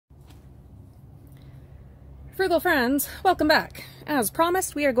Frugal friends, welcome back. As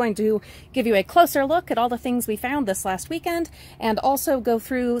promised, we are going to give you a closer look at all the things we found this last weekend and also go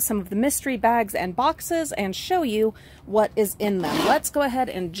through some of the mystery bags and boxes and show you what is in them. Let's go ahead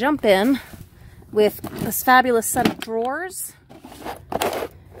and jump in with this fabulous set of drawers.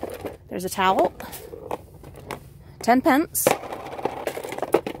 There's a towel, 10 pence,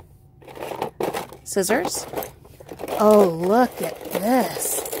 scissors. Oh, look at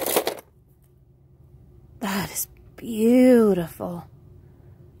this. That is beautiful.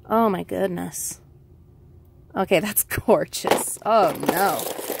 Oh my goodness. Okay, that's gorgeous. Oh no.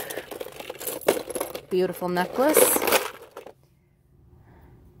 Beautiful necklace.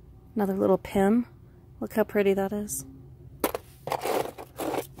 Another little pin. Look how pretty that is.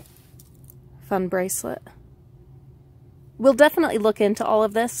 Fun bracelet. We'll definitely look into all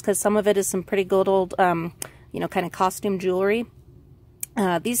of this because some of it is some pretty good old, kind of costume jewelry.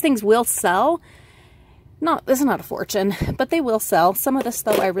 These things will sell. This is not a fortune, but they will sell. Some of this,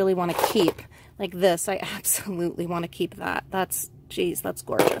 though, I really want to keep. Like this, I absolutely want to keep that. Geez, that's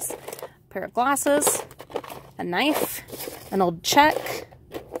gorgeous. A pair of glasses, a knife, an old check,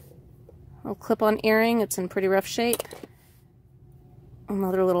 a little clip-on earring. It's in pretty rough shape.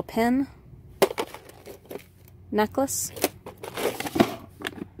 Another little pin, necklace.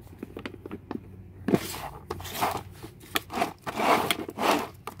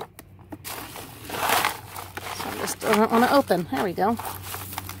 I don't want to open. There we go.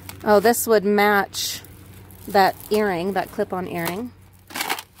 Oh, this would match that earring, that clip-on earring.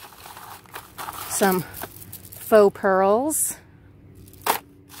 Some faux pearls.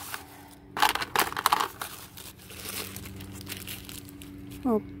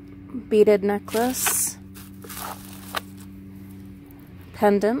 Little beaded necklace.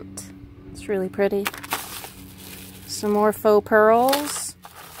 Pendant. It's really pretty. Some more faux pearls.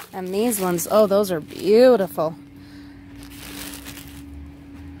 And these ones, oh, those are beautiful.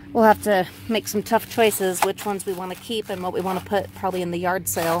 We'll have to make some tough choices which ones we want to keep and what we want to put probably in the yard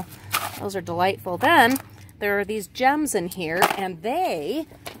sale. Those are delightful. Then there are these gems in here and they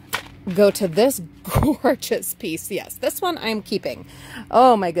go to this gorgeous piece. Yes, this one I'm keeping.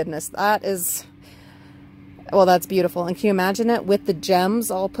 Oh my goodness, that is, well, that's beautiful. And can you imagine it with the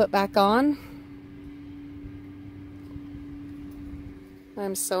gems all put back on?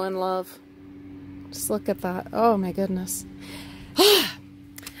 I'm so in love. Just look at that. Oh my goodness.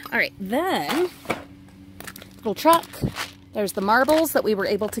 All right, then, little truck. There's the marbles that we were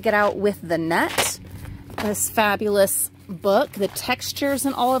able to get out with the net. This fabulous book, the textures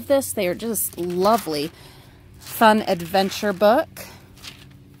and all of this, they are just lovely. Fun adventure book.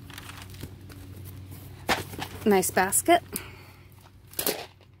 Nice basket.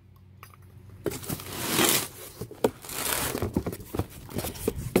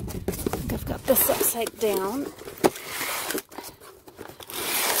 I've got this upside down.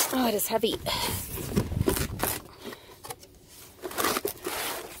 Oh, it is heavy.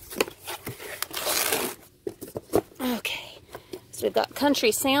 Okay, so we've got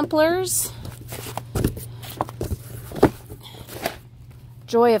country samplers,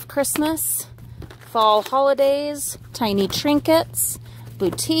 Joy of Christmas, Fall Holidays, Tiny Trinkets,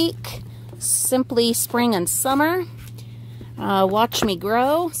 Boutique, Simply Spring and Summer, Watch Me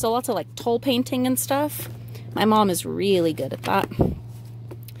Grow, so lots of like toll painting and stuff. My mom is really good at that.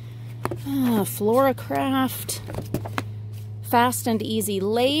 Flora Craft, Fast and Easy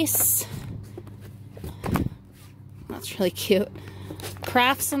Lace. That's really cute.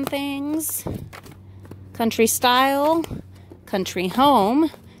 Crafts and Things. Country Style. Country Home.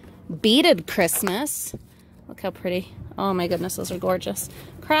 Beaded Christmas. Look how pretty. Oh my goodness, those are gorgeous.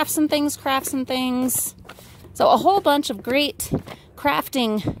 Crafts and Things, Crafts and Things. So a whole bunch of great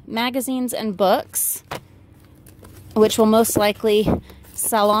crafting magazines and books, which will most likely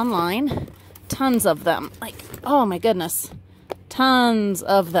sell online. Tons of them. Like, oh my goodness. Tons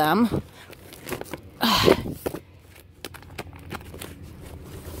of them.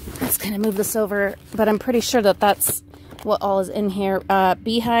 Let's kind of move this over, but I'm pretty sure that that's what all is in here.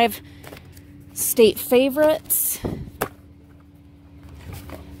 Beehive State Favorites.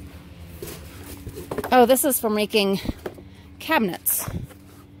 Oh, this is for making cabinets.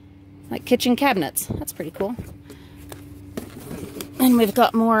 Like kitchen cabinets. That's pretty cool. And we've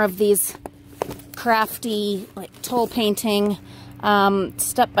got more of these crafty, like toll painting,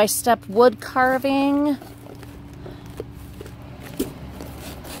 step-by-step wood carving.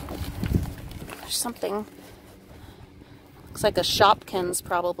 There's something, looks like a Shopkins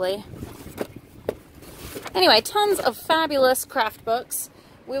probably. Anyway, tons of fabulous craft books.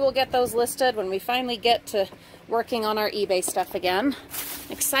 We will get those listed when we finally get to working on our eBay stuff again.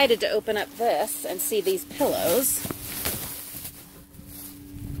 excited to open up this and see these pillows.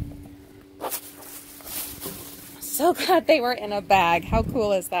 So glad they were in a bag. How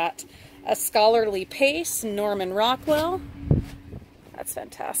cool is that? A Scholarly Pace, Norman Rockwell. That's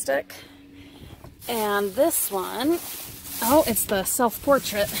fantastic. And this one, oh, it's the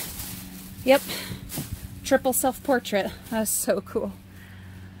self-portrait. Yep, triple self-portrait. That's so cool.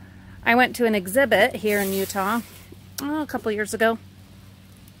 I went to an exhibit here in Utah a couple years ago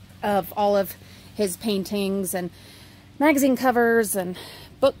of all of his paintings and magazine covers and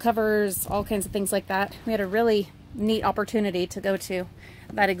book covers, all kinds of things like that. We had a really neat opportunity to go to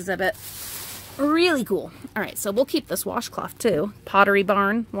that exhibit. Really cool. All right, so we'll keep this washcloth too. Pottery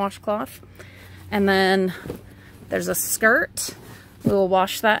Barn washcloth. And then there's a skirt. We will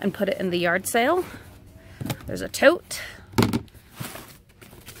wash that and put it in the yard sale. There's a tote.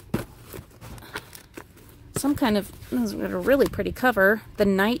 Some kind of, this is a really pretty cover. The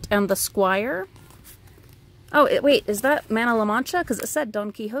Knight and the Squire. Oh, wait, is that Mana La Mancha? Because it said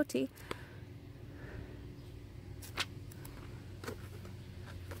Don Quixote.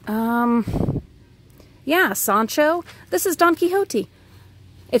 Yeah, Sancho. This is Don Quixote.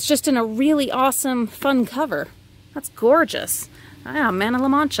 It's just in a really awesome, fun cover. That's gorgeous. Ah, Mana La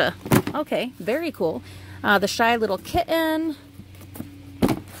Mancha. Okay, very cool. The Shy Little Kitten.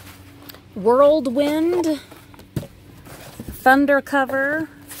 Whirlwind. Thunder cover.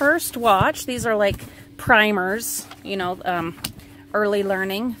 First Watch. These are like primers, you know, early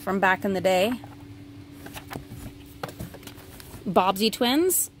learning from back in the day. Bobbsey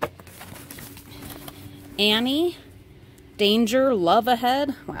Twins. Annie. Danger, Love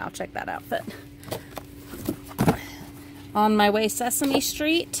Ahead. Wow, check that outfit. On My Way, Sesame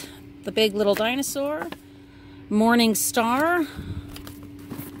Street. The Big Little Dinosaur. Morning Star.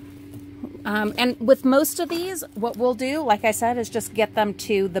 And with most of these, what we'll do, like I said, is just get them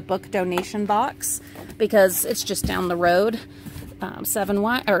to the book donation box because it's just down the road. Snow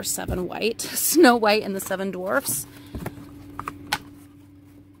White and the Seven Dwarfs.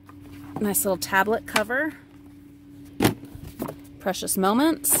 Nice little tablet cover. Precious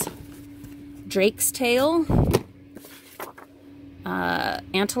Moments. Drake's Tale.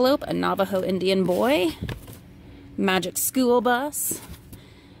 Antelope, a Navajo Indian boy. Magic School Bus.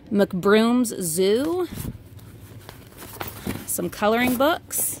 McBroom's Zoo. Some coloring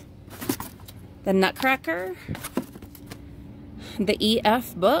books. The Nutcracker. The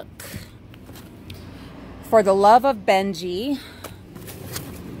EF book. For the Love of Benji.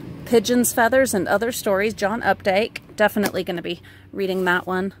 Pigeon's Feathers and Other Stories, John Updike. Definitely going to be reading that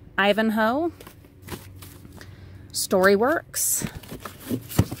one. Ivanhoe. Storyworks.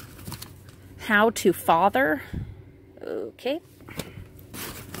 How to Father. Okay.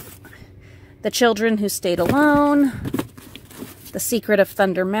 The Children Who Stayed Alone. The Secret of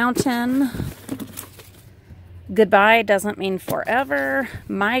Thunder Mountain. Goodbye Doesn't Mean Forever.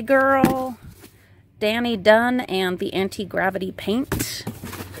 My Girl. Danny Dunn and the Anti-Gravity Paint.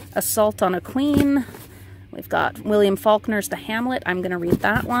 Assault on a Queen. We've got William Faulkner's The Hamlet. I'm going to read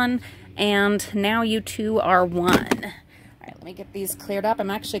that one. And Now You Two Are One. All right, let me get these cleared up.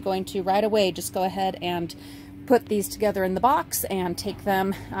 I'm actually going to right away just go ahead and put these together in the box and take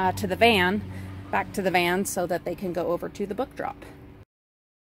them to the van, back to the van, so that they can go over to the book drop.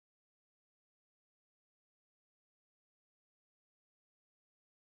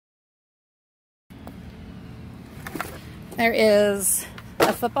 There is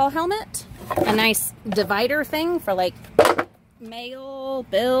a football helmet, a nice divider thing for like mail,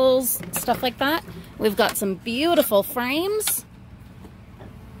 bills, stuff like that. We've got some beautiful frames.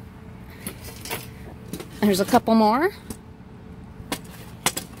 There's a couple more.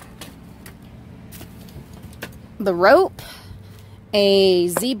 The rope, a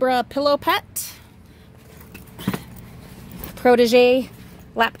zebra pillow pet, Protege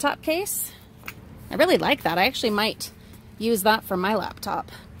laptop case. I really like that. I actually might use that for my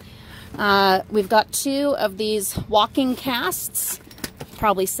laptop. We've got 2 of these walking casts.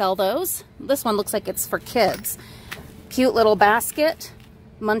 Probably sell those. This one looks like it's for kids. Cute little basket,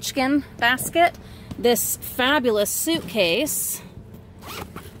 munchkin basket. This fabulous suitcase.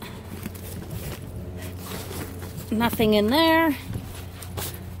 Nothing in there.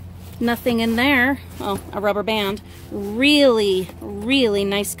 Nothing in there. Oh, a rubber band. Really, really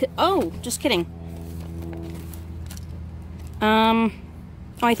nice. Oh, just kidding. Oh,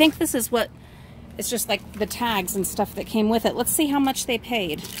 I think this is what, it's just like the tags and stuff that came with it. Let's see how much they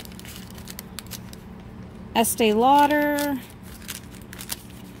paid. Estee Lauder.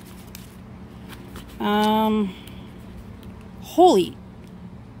 Holy,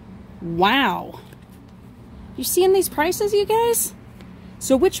 wow. You seeing these prices, you guys?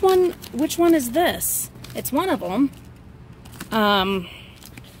 So which one is this? It's one of them.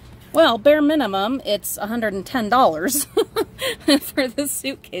 Well, bare minimum, it's $110 for this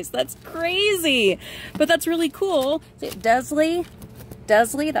suitcase. That's crazy, but that's really cool. Desley,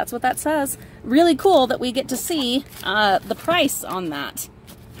 that's what that says. Really cool that we get to see the price on that,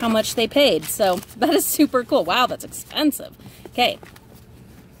 how much they paid. So that is super cool. Wow, that's expensive. Okay.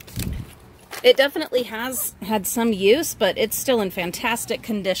 It definitely has had some use, but it's still in fantastic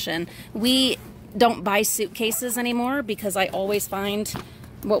condition. We don't buy suitcases anymore because I always find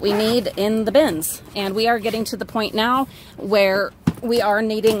what we need in the bins. And we are getting to the point now where we are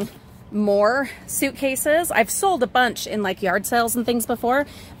needing more suitcases. I've sold a bunch in like yard sales and things before,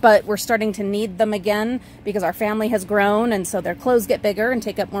 but we're starting to need them again because our family has grown and so their clothes get bigger and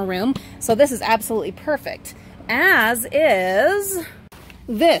take up more room. So this is absolutely perfect, as is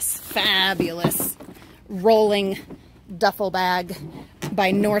this fabulous rolling duffel bag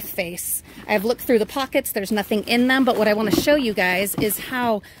by North Face. I've looked through the pockets, there's nothing in them, but what I want to show you guys is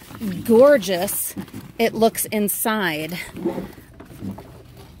how gorgeous it looks inside.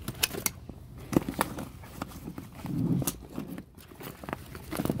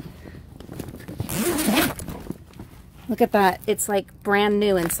 Look at that, it's like brand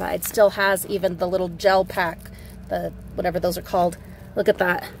new inside. Still has even the little gel pack, the whatever those are called. Look at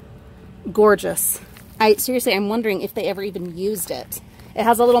that, gorgeous. Seriously, I'm wondering if they ever even used it. It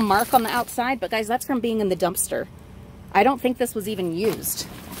has a little mark on the outside, but guys, that's from being in the dumpster. I don't think this was even used.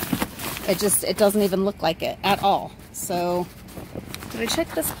 It doesn't even look like it at all. So, did I check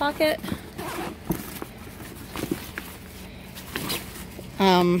this pocket?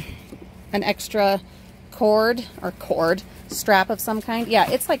 An extra cord strap of some kind. Yeah,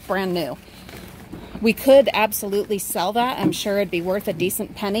 it's like brand new. We could absolutely sell that. I'm sure it'd be worth a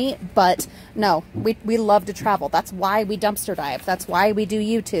decent penny, but no, we love to travel. That's why we dumpster dive. That's why we do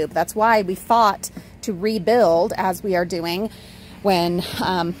YouTube. That's why we fought to rebuild as we are doing when,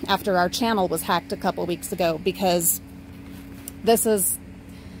 after our channel was hacked a couple weeks ago, because this is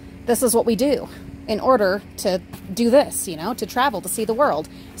what we do in order to do this, you know, to travel, to see the world.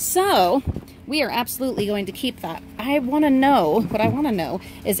 So we are absolutely going to keep that. What I want to know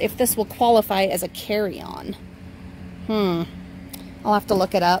is if this will qualify as a carry-on. I'll have to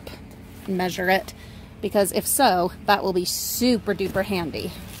look it up and measure it, because if so, that will be super duper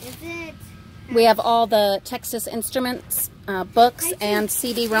handy. Is it? We have all the Texas Instruments books and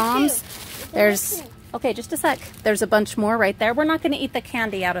CD-ROMs. There's, okay, just a sec. There's a bunch more right there. We're not going to eat the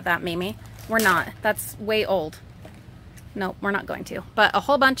candy out of that, Mimi. We're not. That's way old. No, we're not going to. But a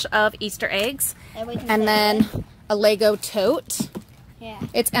whole bunch of Easter eggs. And then a Lego tote. Yeah.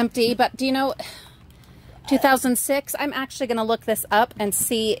 It's empty, but do you know, 2006, I'm actually going to look this up and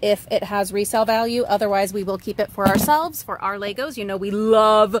see if it has resale value. Otherwise, we will keep it for ourselves, for our Legos. You know, we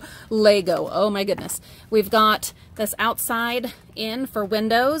love Lego. Oh my goodness. We've got this outside in for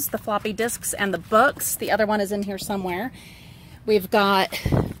windows, the floppy disks and the books. The other one is in here somewhere. We've got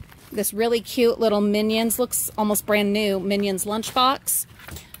this really cute little Minions, looks almost brand new, Minions lunchbox.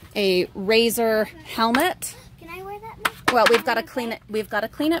 A Razor helmet. Can I wear that? Well, we've got to clean it. We've got to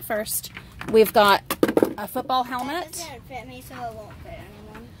clean it first. We've got a football helmet. It doesn't fit me, so it won't fit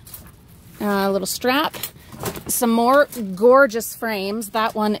anyone. A little strap. Some more gorgeous frames.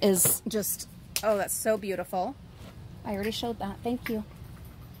 That one is just, oh, that's so beautiful. I already showed that. Thank you.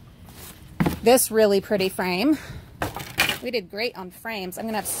 This really pretty frame. We did great on frames. I'm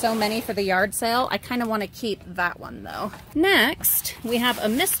going to have so many for the yard sale. I kind of want to keep that one though. Next, we have a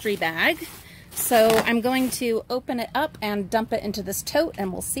mystery bag. So I'm going to open it up and dump it into this tote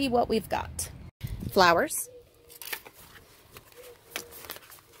and we'll see what we've got. Flowers.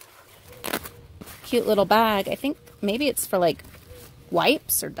 Cute little bag. I think maybe it's for like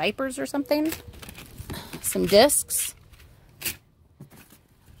wipes or diapers or something. Some discs.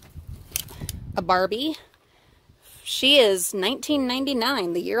 A Barbie. She is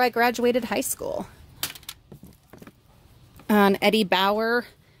 1999, the year I graduated high school. An Eddie Bauer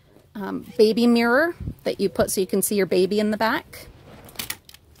baby mirror that you put so you can see your baby in the back.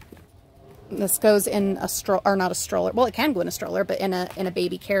 This goes in a stroller, or not a stroller. Well, it can go in a stroller, but in a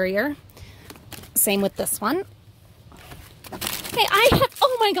baby carrier. Same with this one. Hey, I have,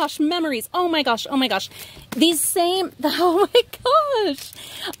 oh my gosh, memories. Oh my gosh, oh my gosh. These same, oh my gosh.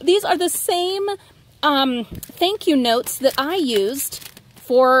 These are the same thank you notes that I used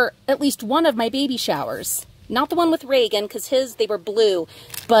for at least one of my baby showers. Not the one with Reagan, because they were blue,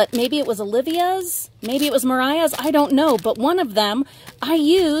 but maybe it was Olivia's, maybe it was Mariah's, I don't know, but one of them, I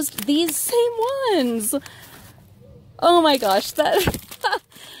used these same ones. Oh my gosh, that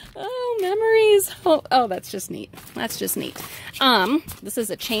Oh, memories. Oh, that's just neat. That's just neat. This is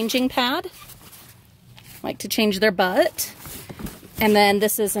a changing pad. Like to change their butt. And then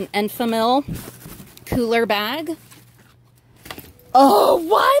this is an Enfamil cooler bag. Oh,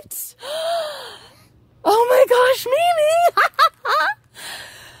 what? Oh my gosh, Mimi!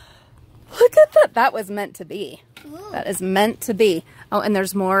 Look at that. That was meant to be. That is meant to be. Oh, and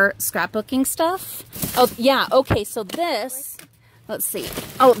there's more scrapbooking stuff. Oh, yeah. Okay, so this, let's see.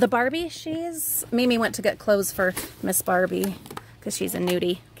 Oh, the Barbie, Mimi went to get clothes for Miss Barbie because she's a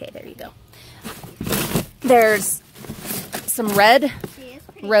nudie. Okay, there you go. There's some red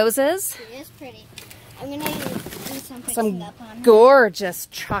roses. She is pretty. I'm going to do some gorgeous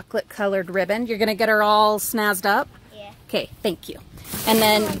chocolate colored ribbon. You're going to get her all snazzed up? Yeah. Okay, thank you. And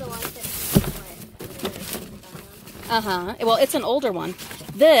then... Well, it's an older one.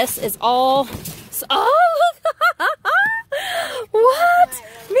 This is all... Oh, what?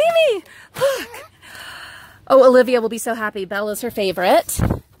 Mimi, look. Oh, Olivia will be so happy. Bella's her favorite.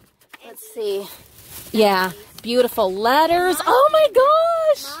 Let's see. Yeah, beautiful letters. Oh my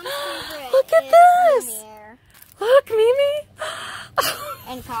gosh. Look at this. Look, Mimi.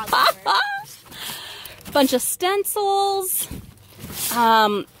 And Cosmos. Bunch of stencils.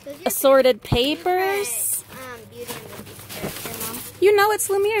 Assorted papers. You know it's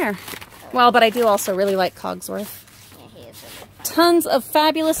Lumiere. Well, but I do also really like Cogsworth. Yeah, he is really fun. Tons of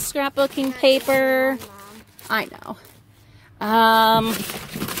fabulous scrapbooking paper. I know.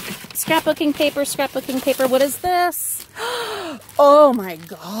 Scrapbooking paper. What is this? Oh my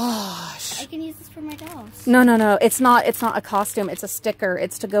gosh. I can use this for my dolls. No. It's not a costume. It's a sticker.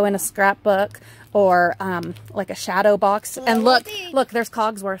 It's to go in a scrapbook or like a shadow box. So and look, there's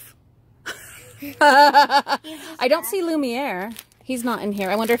Cogsworth. I don't see Lumiere. He's not in here.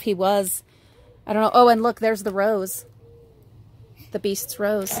 I wonder if he was. I don't know. Oh, and look, there's the rose. The Beast's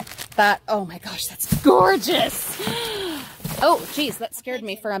rose. That, oh my gosh, that's gorgeous. Oh, geez, that scared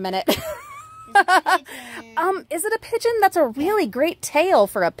me for a minute. Is it a pigeon? That's a really great tail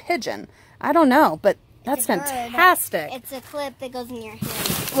for a pigeon. I don't know, but that's fantastic. It's a clip that goes in your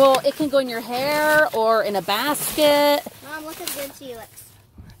hair. Well, it can go in your hair or in a basket. Mom, look how good she looks.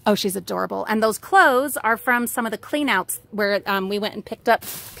 Oh, she's adorable. And those clothes are from some of the cleanouts where we went and picked up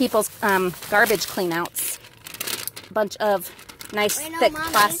people's garbage cleanouts. A bunch of nice thick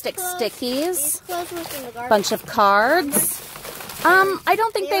plastic stickies. These clothes were from the garbage. Bunch of cards. I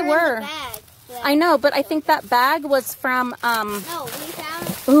don't think they were. I know, but I think that bag was from No, we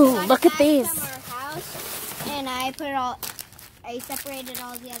found. Ooh, look at these. From our house, and I put it all. I separated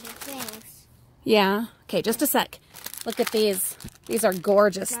all the other things. Yeah. Okay, just a sec. Look at these. These are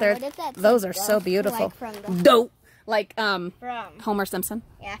gorgeous. Those are so beautiful. Like from the dope. Like from Homer Simpson.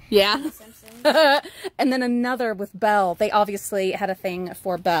 Yeah. Yeah. Homer Simpson. And then another with Belle. They obviously had a thing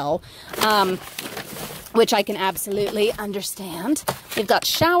for Belle, which I can absolutely understand. We've got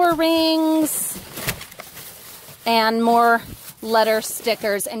shower rings and more letter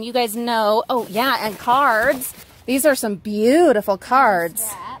stickers. And you guys know, oh yeah, and cards. These are some beautiful cards.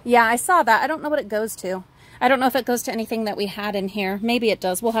 Yeah, I saw that. I don't know what it goes to. I don't know if it goes to anything that we had in here. Maybe it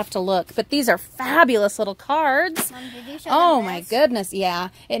does. We'll have to look. But these are fabulous little cards. Mom, did you show oh my goodness. Yeah,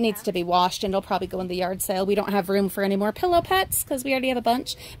 it needs to be washed and it'll probably go in the yard sale. We don't have room for any more pillow pets because we already have a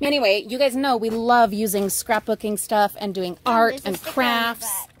bunch. Anyway, you guys know we love using scrapbooking stuff and doing art and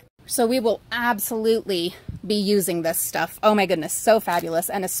crafts. So we will absolutely be using this stuff. Oh my goodness, so fabulous.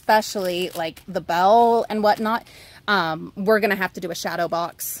 And especially like the Belle and whatnot. We're going to have to do a shadow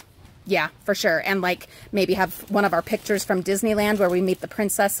box. Yeah, for sure. And like maybe have one of our pictures from Disneyland where we meet the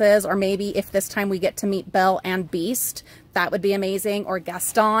princesses, or maybe if this time we get to meet Belle and Beast, that would be amazing. Or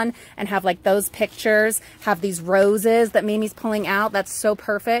Gaston, and have like those pictures, have these roses that Mimi's pulling out. That's so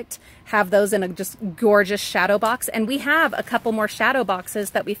perfect. Have those in a just gorgeous shadow box. And we have a couple more shadow boxes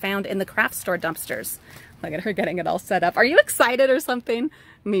that we found in the craft store dumpsters. Look at her getting it all set up. Are you excited or something?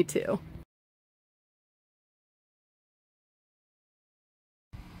 Me too.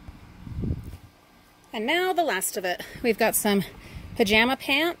 And now the last of it. We've got some pajama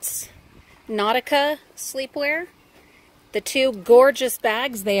pants, Nautica sleepwear, the two gorgeous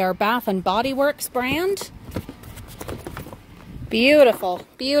bags. They are Bath and Body Works brand. Beautiful,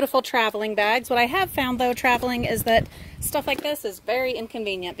 beautiful traveling bags. What I have found though traveling is that stuff like this is very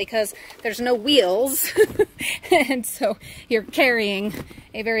inconvenient because there's no wheels and so you're carrying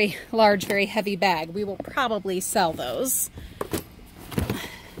a very large, very heavy bag. We will probably sell those.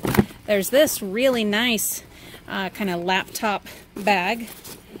 There's this really nice kind of laptop bag.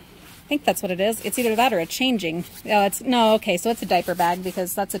 I think that's what it is. It's either that or a changing. Oh, no, okay, so it's a diaper bag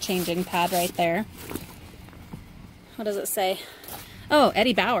because that's a changing pad right there. What does it say? Oh,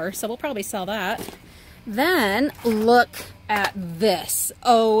 Eddie Bauer, so we'll probably sell that. Then look at this.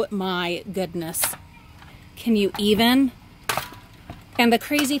 Oh my goodness. Can you even? And the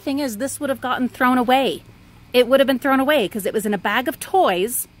crazy thing is, this would have gotten thrown away. It would have been thrown away because it was in a bag of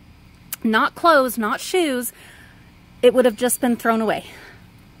toys, not clothes, not shoes. It would have just been thrown away.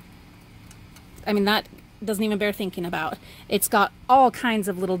 I mean, that doesn't even bear thinking about. It's got all kinds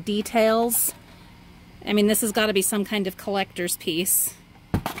of little details. I mean, this has got to be some kind of collector's piece.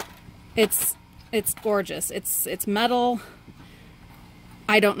 It's gorgeous. It's metal.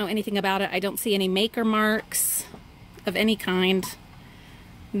 I don't know anything about it. I don't see any maker marks of any kind.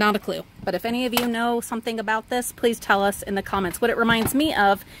 Not a clue. But if any of you know something about this, please tell us in the comments. What it reminds me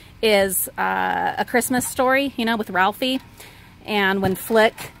of is A Christmas Story, you know, with Ralphie. And when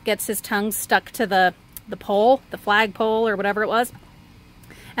Flick gets his tongue stuck to the pole, the flag pole or whatever it was,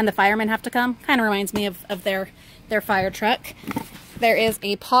 and the firemen have to come. Kind of reminds me of their fire truck. There is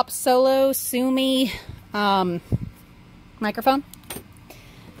a Pop Solo Sumi microphone.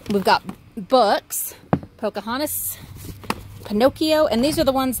 We've got books, Pocahontas, Pinocchio, and these are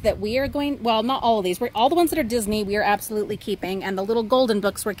the ones that we are going, well, not all of these. All the ones that are Disney we are absolutely keeping, and the little golden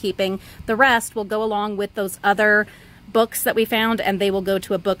books we're keeping. The rest will go along with those other books that we found, and they will go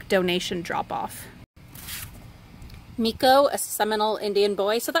to a book donation drop-off. Miko, a Seminole Indian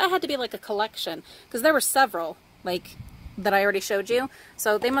boy. So that had to be like a collection, because there were several, like, that I already showed you.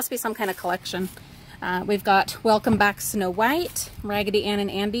 So they must be some kind of collection. We've got Welcome Back Snow White, Raggedy Ann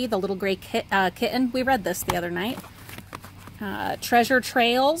and Andy, the little gray kitten. We read this the other night. Treasure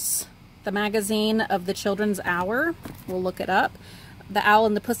Trails, the magazine of the Children's Hour. We'll look it up. The Owl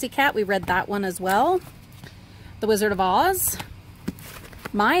and the Pussycat. We read that one as well. The Wizard of Oz.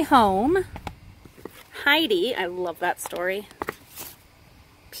 My Home. Heidi, I love that story.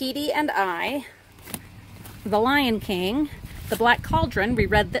 Petey and I. The Lion King. The Black Cauldron. We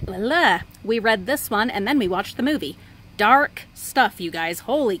read this one, and then we watched the movie. Dark stuff, you guys.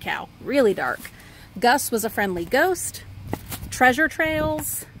 Holy cow. Really dark. Gus Was a Friendly Ghost. Treasure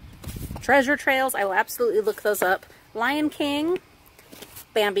Trails. Treasure Trails. I will absolutely look those up. Lion King.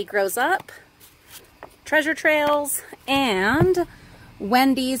 Bambi Grows Up. Treasure Trails. And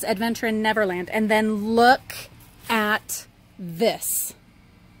Wendy's Adventure in Neverland. And then look at this.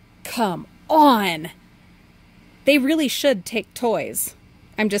 Come on. They really should take toys.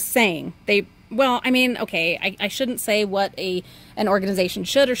 I'm just saying. Well, I mean, okay, I shouldn't say what an organization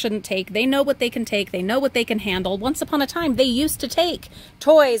should or shouldn't take. They know what they can take. They know what they can handle. Once upon a time, they used to take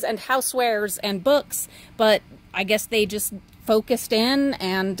toys and housewares and books, but I guess they just focused in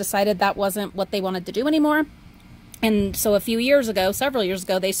and decided that wasn't what they wanted to do anymore. And so a few years ago, several years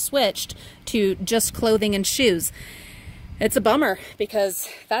ago, they switched to just clothing and shoes. It's a bummer because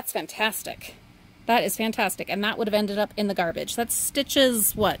that's fantastic. That is fantastic. And that would have ended up in the garbage. That's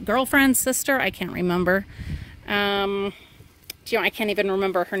Stitch's, what, girlfriend, sister? I can't remember. You know, I can't even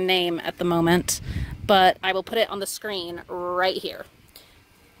remember her name at the moment. But I will put it on the screen right here.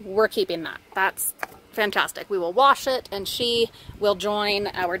 We're keeping that. That's fantastic. We will wash it and she will join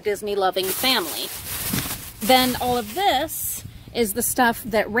our Disney-loving family. Then all of this is the stuff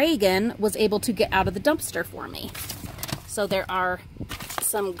that Reagan was able to get out of the dumpster for me. So there are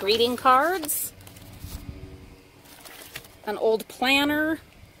some greeting cards, an old planner,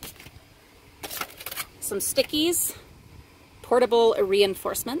 some stickies, portable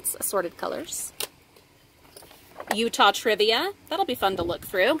reinforcements, assorted colors, Utah trivia. That'll be fun to look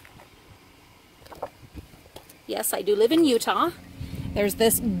through. Yes, I do live in Utah. There's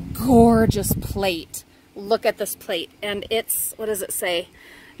this gorgeous plate. Look at this plate. And it's, what does it say?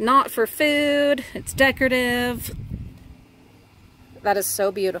 Not for food. It's decorative. That is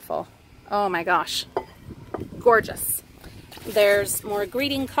so beautiful. Oh my gosh. Gorgeous. There's more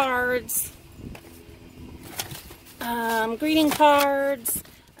greeting cards. A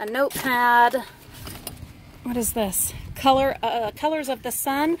notepad. What is this? Colors of the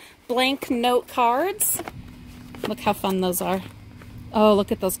Sun. Blank note cards. Look how fun those are. Oh,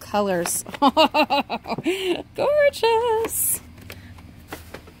 look at those colors. Gorgeous.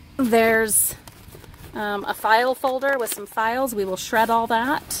 There's a file folder with some files. We will shred all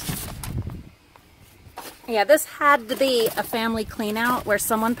that. Yeah, this had to be a family clean out where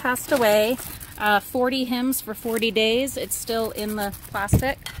someone passed away. 40 hymns for 40 days. It's still in the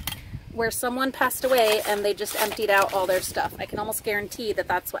plastic. Where someone passed away and they just emptied out all their stuff. I can almost guarantee that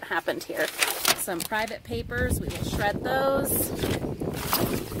that's what happened here. Some private papers. We will shred those.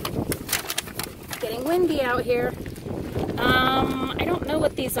 It's getting windy out here. I don't know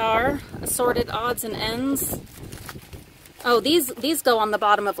what these are. Assorted odds and ends. Oh, these go on the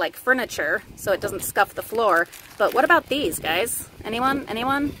bottom of like furniture so it doesn't scuff the floor. But what about these, guys? Anyone?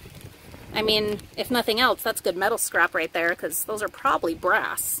 Anyone? I mean, if nothing else, that's good metal scrap right there because those are probably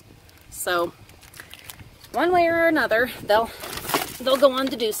brass. So one way or another, they'll go on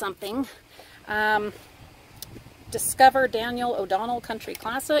to do something. Discover Daniel O'Donnell Country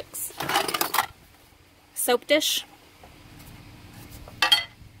Classics. Soap dish.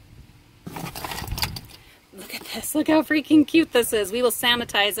 Look at this. Look how freaking cute this is. We will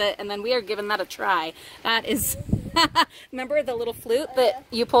sanitize it, and then we are giving that a try. That is... Remember the little flute that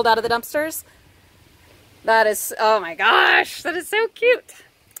you pulled out of the dumpsters? That is... Oh my gosh! That is so cute!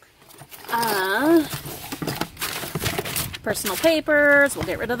 Personal papers. We'll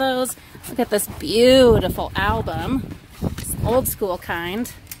get rid of those. Look at this beautiful album. It's old school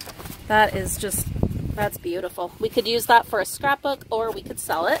kind. That is just... That's beautiful. We could use that for a scrapbook, or we could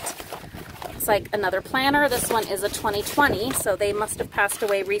sell it. It's like another planner. This one is a 2020, so they must have passed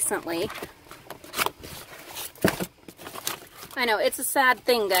away recently. I know, it's a sad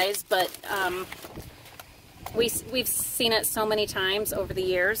thing, guys, but we've seen it so many times over the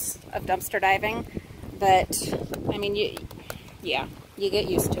years of dumpster diving that, I mean, you get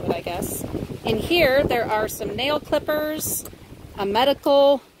used to it, I guess. In here, there are some nail clippers, a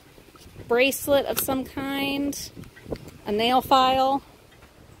medical bracelet of some kind, a nail file,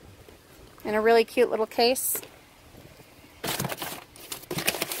 and a really cute little case.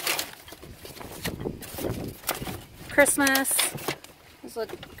 Christmas. There's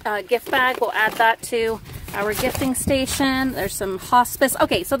a gift bag. We'll add that to our gifting station. There's some hospice.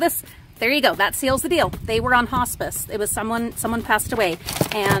 Okay, so this, there you go. That seals the deal. They were on hospice. It was someone passed away,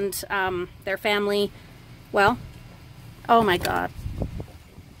 and their family, well, oh my God.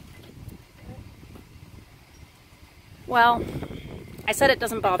 Well, I said it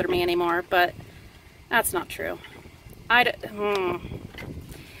doesn't bother me anymore, but that's not true.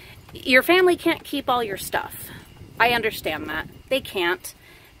 Your family can't keep all your stuff. I understand that. They can't.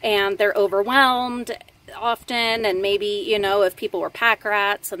 And they're overwhelmed often, and maybe, you know, if people were pack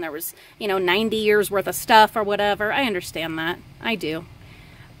rats and there was, you know, 90 years worth of stuff or whatever, I understand that. I do.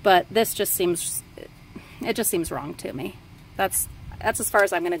 But this just seems, it just seems wrong to me. That's as far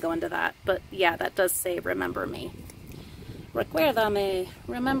as I'm going to go into that. But yeah, that does say, remember me. Recuérdame,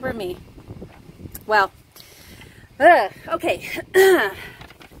 remember me. Well, okay.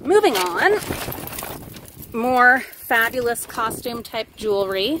 Moving on. More fabulous costume type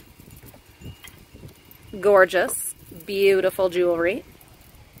jewelry. Gorgeous, beautiful jewelry.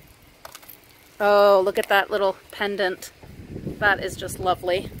 Oh, look at that little pendant. That is just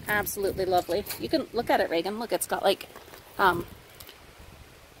lovely. Absolutely lovely. You can look at it, Reagan. Look, it's got like,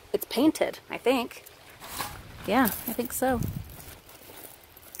 it's painted, I think. Yeah, I think so.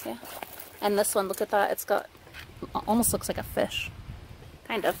 Yeah. And this one, look at that. It's got, almost looks like a fish.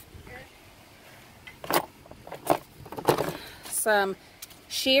 Kind of. Some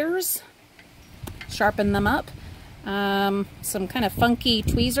shears. Sharpen them up. Some kind of funky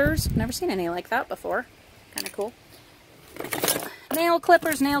tweezers. Never seen any like that before. Kind of cool. Nail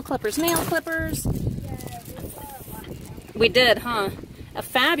clippers, nail clippers, nail clippers. We did, huh? A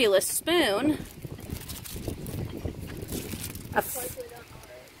fabulous spoon. Let's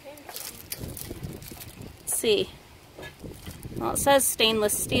see. Well, it says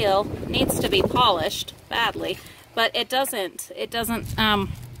stainless steel. Needs to be polished badly, but it doesn't. It doesn't.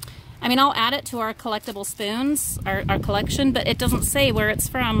 I mean, I'll add it to our collectible spoons, our collection, but it doesn't say where it's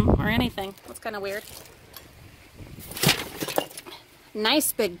from or anything. That's kind of weird.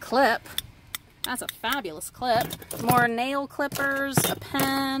 Nice big clip. That's a fabulous clip. More nail clippers, a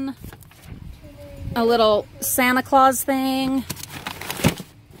pen, a little Santa Claus thing.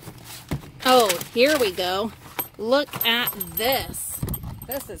 Oh, here we go. Look at this.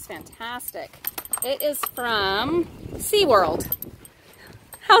 This is fantastic. It is from SeaWorld.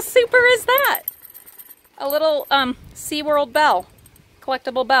 How super is that? A little SeaWorld bell,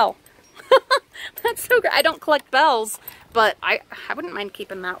 collectible bell. That's so great. I don't collect bells, but I wouldn't mind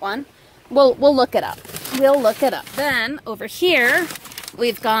keeping that one. We'll look it up. We'll look it up. Then over here,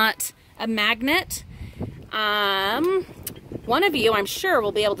 we've got a magnet. One of you, I'm sure,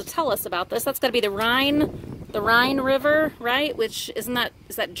 will be able to tell us about this. That's got to be the Rhine River, right? Which is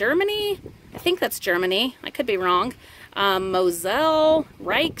that Germany? I think that's Germany. I could be wrong. Moselle,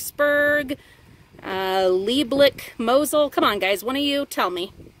 Reichsburg, Lieblich, Mosel. Come on, guys. One of you tell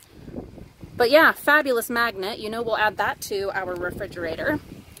me. But yeah, fabulous magnet. You know, we'll add that to our refrigerator.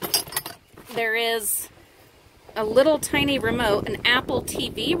 There is a little tiny remote, an Apple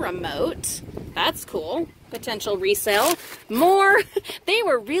TV remote. That's cool. Potential resale. More. They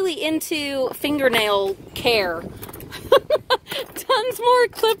were really into fingernail care. Tons more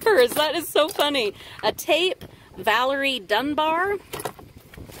clippers. That is so funny. A tape, Valerie Dunbar,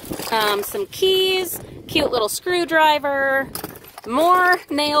 some keys, cute little screwdriver, more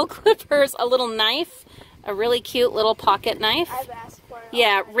nail clippers, a little knife, a really cute little pocket knife. I've asked for it.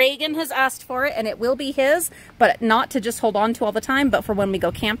 Yeah, Reagan has asked for it, and it will be his, but not to just hold on to all the time, but for when we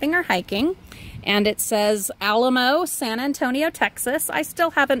go camping or hiking. And it says Alamo, San Antonio, Texas. I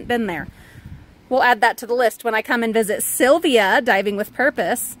still haven't been there. We'll add that to the list when I come and visit Sylvia, Diving with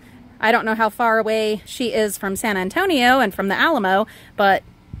Purpose. I don't know how far away she is from San Antonio and from the Alamo, but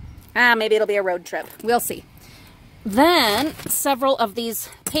maybe it'll be a road trip. We'll see. Then several of these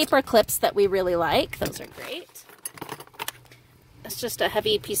paper clips that we really like. Those are great. It's just a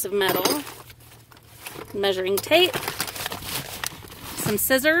heavy piece of metal. Measuring tape. Some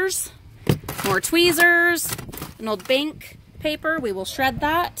scissors. More tweezers. An old bank paper. We will shred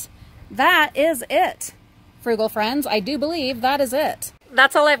that. That is it, Frugal friends. I do believe that is it.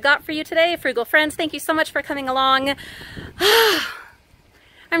 That's all I've got for you today, Frugal friends. Thank you so much for coming along.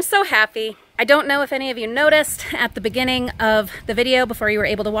 I'm so happy. I don't know if any of you noticed at the beginning of the video before you were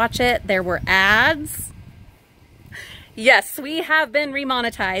able to watch it, there were ads. Yes, we have been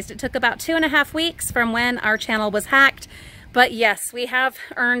remonetized. It took about 2.5 weeks from when our channel was hacked. But yes, we have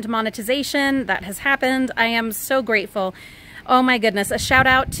earned monetization. That has happened. I am so grateful. Oh my goodness. A shout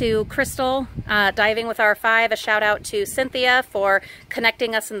out to Crystal, Diving with R5. A shout out to Cynthia for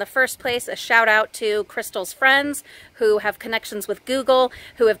connecting us in the first place. A shout out to Crystal's friends who have connections with Google,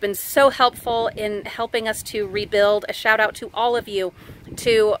 who have been so helpful in helping us to rebuild. A shout out to all of you,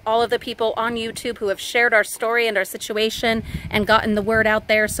 to all of the people on YouTube who have shared our story and our situation and gotten the word out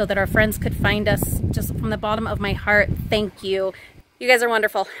there so that our friends could find us. Just from the bottom of my heart, thank you. You guys are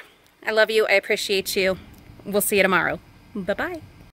wonderful. I love you. I appreciate you. We'll see you tomorrow. Bye-bye.